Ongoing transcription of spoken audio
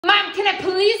Mom, can I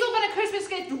please open a Christmas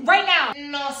gift right now?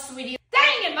 No, sweetie.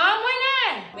 Dang it, Mom, why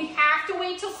not? We have to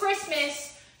wait till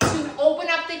Christmas to open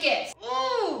up the gifts.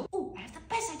 Ooh, I have the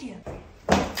best idea.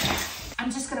 I'm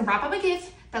just gonna wrap up a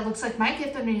gift that looks like my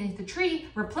gift underneath the tree,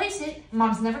 replace it.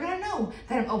 Mom's never gonna know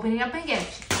that I'm opening up my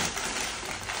gift.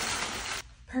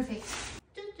 Perfect.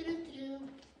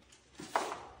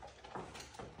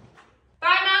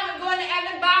 Bye, Mom. I'm going to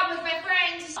Evan Bob with my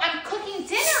friends. I'm cooking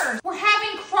dinner. We're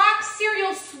having Croc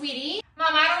cereal, sweetie. Mom,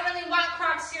 I don't really want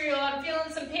Croc cereal. I'm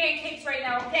feeling some pancakes right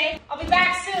now, okay? I'll be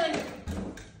back soon.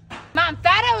 Mom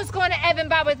thought I was going to Evan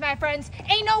Bob with my friends.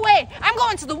 Ain't no way. I'm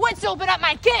going to the woods to open up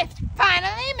my gift.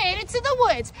 Finally made it to the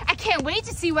woods. I can't wait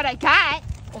to see what I got.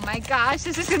 Oh my gosh,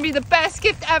 this is going to be the best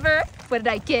gift ever. What did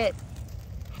I get?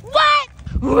 What?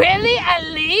 Really? A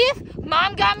leaf?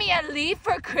 Mom got me a leaf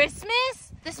for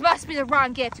Christmas? This must be the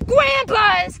wrong gift.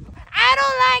 Grandpa's! I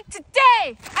don't like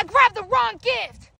today! I grabbed the wrong gift!